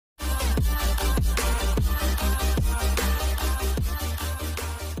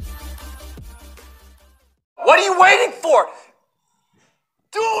What are you waiting for?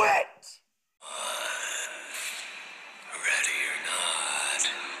 Do it! Ready or not,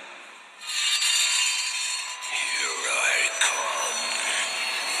 here I come.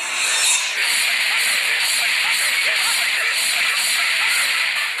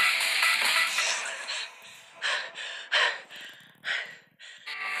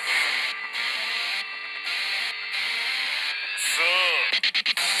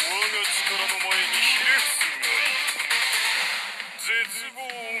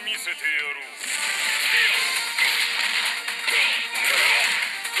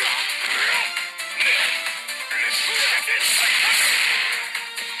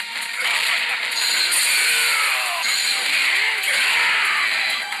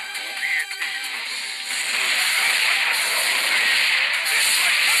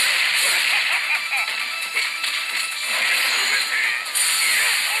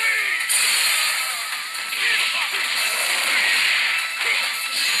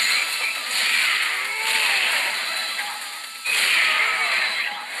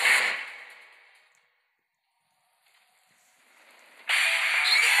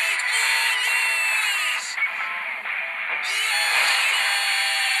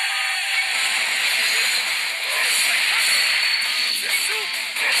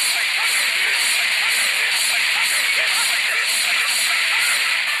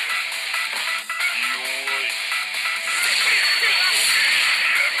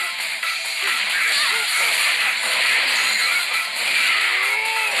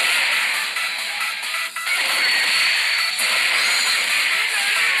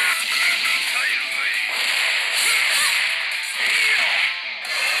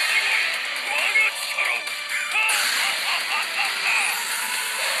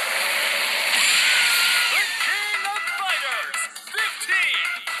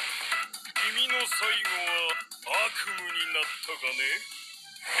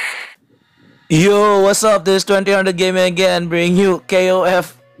 Yo, what's up? This is 2000 Gaming again, bringing you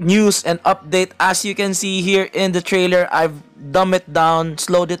KOF news and update. As you can see here in the trailer, I've dumbed it down,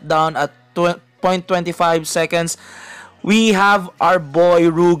 slowed it down at 0.25 seconds. We have our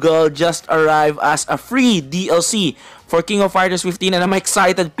boy Rugal just arrived as a free DLC for King of Fighters 15, and I'm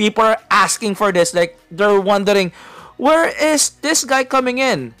excited. People are asking for this, like they're wondering, where is this guy coming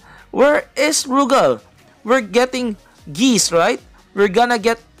in? Where is Rugal? We're getting Geese, right? We're gonna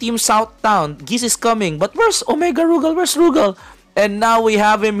get Team Southtown. Geese is coming. But where's Omega Rugal? Where's Rugal? And now we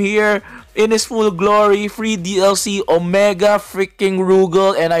have him here in his full glory. Free DLC, Omega freaking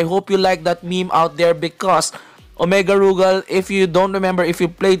Rugal. And I hope you like that meme out there, because Omega Rugal, if you don't remember, if you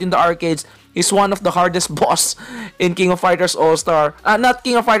played in the arcades, is one of the hardest boss in King of Fighters All-Star. Not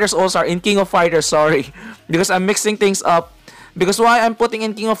King of Fighters All-Star, in King of Fighters, sorry. Because I'm mixing things up. Because why I'm putting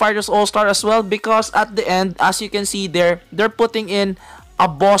in King of Fighters All-Star as well? Because at the end, as you can see there, they're putting in a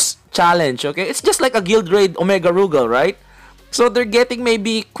boss challenge, okay? It's just like a guild raid Omega Rugal, right? So they're getting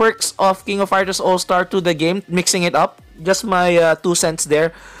maybe quirks of King of Fighters All-Star to the game, mixing it up. Just my 2 cents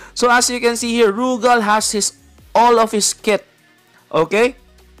there. So as you can see here, Rugal has all of his kit, okay?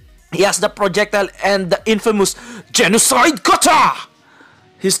 He has the projectile and the infamous genocide kata!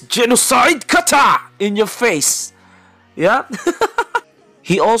 His genocide kata in your face. Yeah.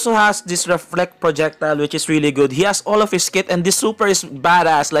 He also has this reflect projectile, which is really good. He has all of his kit, and this super is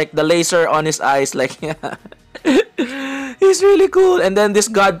badass, like the laser on his eyes, like yeah. He's really cool. And then this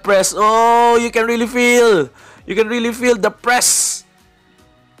god press, oh, you can really feel the press.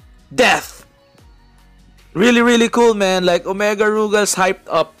 Death. Really cool, man. Like Omega Rugal's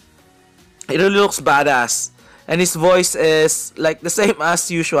hyped up. It really looks badass, and his voice is like the same as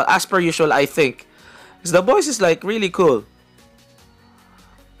usual, as per usual, I think. The voice is like really cool.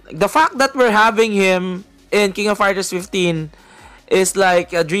 The fact that we're having him in King of Fighters 15 is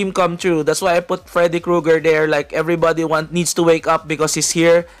like a dream come true. That's why I put Freddy Krueger there. Like everybody needs to wake up, because he's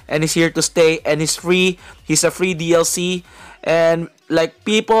here and he's here to stay, and he's free. He's a free DLC, and like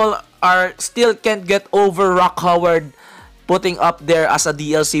people are still can't get over Rock Howard putting up there as a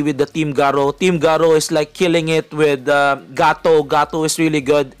DLC with the Team Garo. Team Garo is like killing it with Gato. Gato is really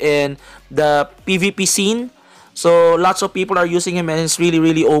good in the PvP scene. So lots of people are using him, and it's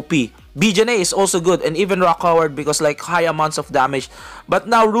really OP. BJNA is also good, and even Rock Howard, because like high amounts of damage. But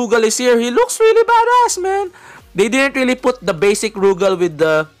now Rugal is here. He looks really badass, man. They didn't really put the basic Rugal with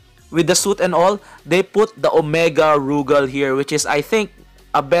the suit and all. They put the Omega Rugal here, which is, I think,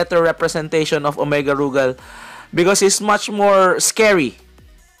 a better representation of Omega Rugal, because he's much more scary.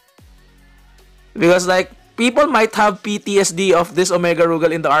 Because like people might have PTSD of this Omega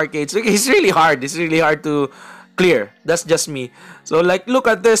Rugal in the arcades. It's really hard. It's really hard to clear. That's just me. So like, look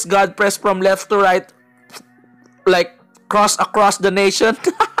at this god press from left to right. like cross across the nation.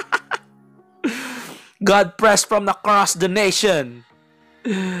 God pressed from across the nation.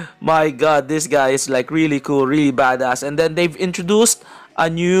 My God, this guy is like really cool, really badass. And then they've introduced a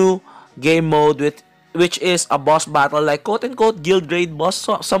new game mode which is a boss battle, like quote unquote guild grade boss,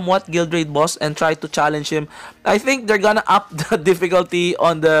 so, somewhat guild grade boss, and try to challenge him. I think they're gonna up the difficulty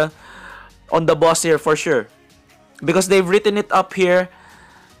on the boss here for sure, because they've written it up here.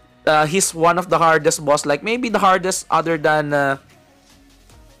 He's one of the hardest boss, like maybe the hardest other than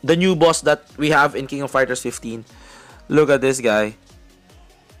the new boss that we have in King of Fighters 15. Look at this guy.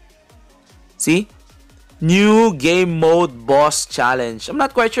 See? New game mode boss challenge. I'm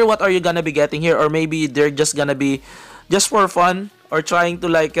not quite sure what are you gonna be getting here, or maybe they're just gonna be just for fun, or trying to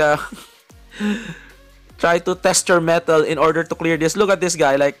like try to test your metal in order to clear this. Look at this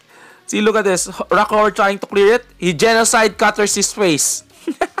guy, like, see, look at this. Rugal trying to clear it. He genocide cutters his face.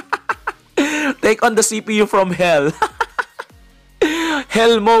 Take on the CPU from hell.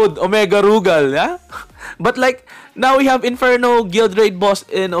 Hell mode, Omega Rugal, yeah? But like, now we have Inferno Guild Raid boss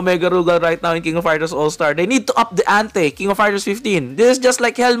in Omega Rugal right now in King of Fighters All-Star. They need to up the ante, King of Fighters 15. This is just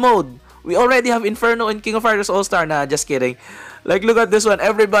like Hell mode. We already have Inferno in King of Fighters All-Star. Nah, just kidding. Like, look at this one.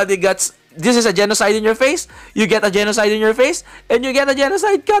 Everybody gets... This is a genocide in your face. You get a genocide in your face. And you get a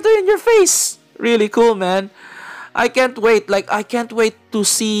genocide cutter in your face. Really cool, man. I can't wait. Like, I can't wait to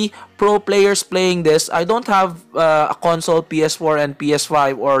see pro players playing this. I don't have a console, PS4 and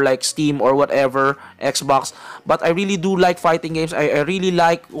PS5, or like Steam or whatever, Xbox. But I really do like fighting games. I really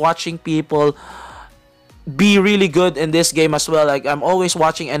like watching people be really good in this game as well. Like, I'm always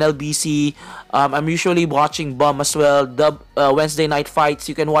watching NLBC. I'm usually watching Bum as well. The Wednesday night fights,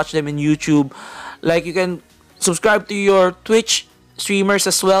 you can watch them in YouTube. Like, you can subscribe to your Twitch streamers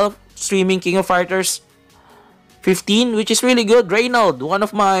as well, streaming King of Fighters 15, which is really good. Reynald, one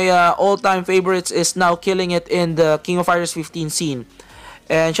of my all-time favorites, is now killing it in the King of Fighters 15 scene.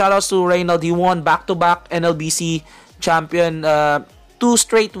 And shoutouts to Reynald. He won back-to-back NLBC champion 2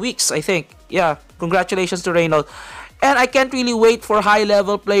 straight weeks, I think. Yeah, congratulations to Reynald. And I can't really wait for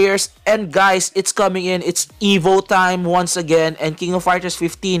high-level players. And guys, it's coming in. It's Evo time once again. And King of Fighters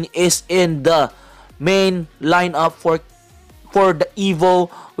 15 is in the main lineup for the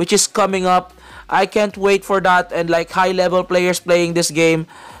Evo, which is coming up. I can't wait for that, and like high-level players playing this game.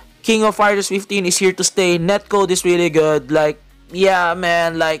 King of Fighters 15 is here to stay. Netcode is really good. Like, yeah,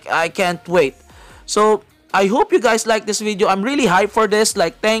 man, like, I can't wait. So, I hope you guys like this video. I'm really hyped for this.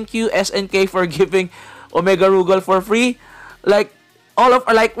 Like, thank you, SNK, for giving Omega Rugal for free. Like,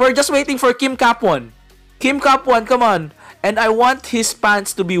 we're just waiting for Kim Cap1. Kim Cap1, come on. And I want his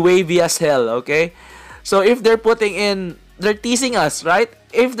pants to be wavy as hell, okay? So, if they're putting in... They're teasing us, right?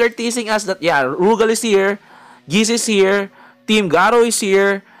 If they're teasing us that, yeah, Rugal is here, Giz is here, Team Garo is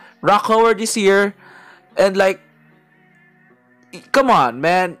here, Rock Howard is here, and like, come on,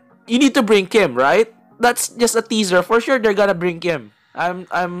 man, you need to bring Kim, right? That's just a teaser. For sure, they're gonna bring Kim. I'm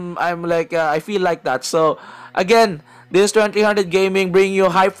like, I feel like that. So, again, this is 2300 Gaming, bringing you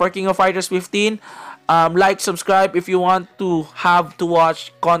hype for King of Fighters 15. Like, subscribe if you want to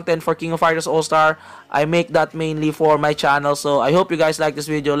watch content for King of Fighters All-Star. I make that mainly for my channel. So I hope you guys like this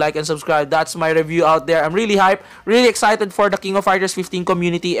video. Like and subscribe. That's my review out there. I'm really hyped, really excited for the King of Fighters 15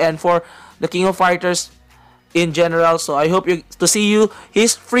 community and for the King of Fighters in general. So I hope to see you.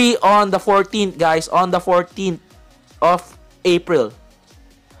 He's free on the 14th, guys. On the 14th of April.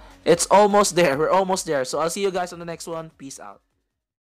 It's almost there. We're almost there. So I'll see you guys on the next one. Peace out.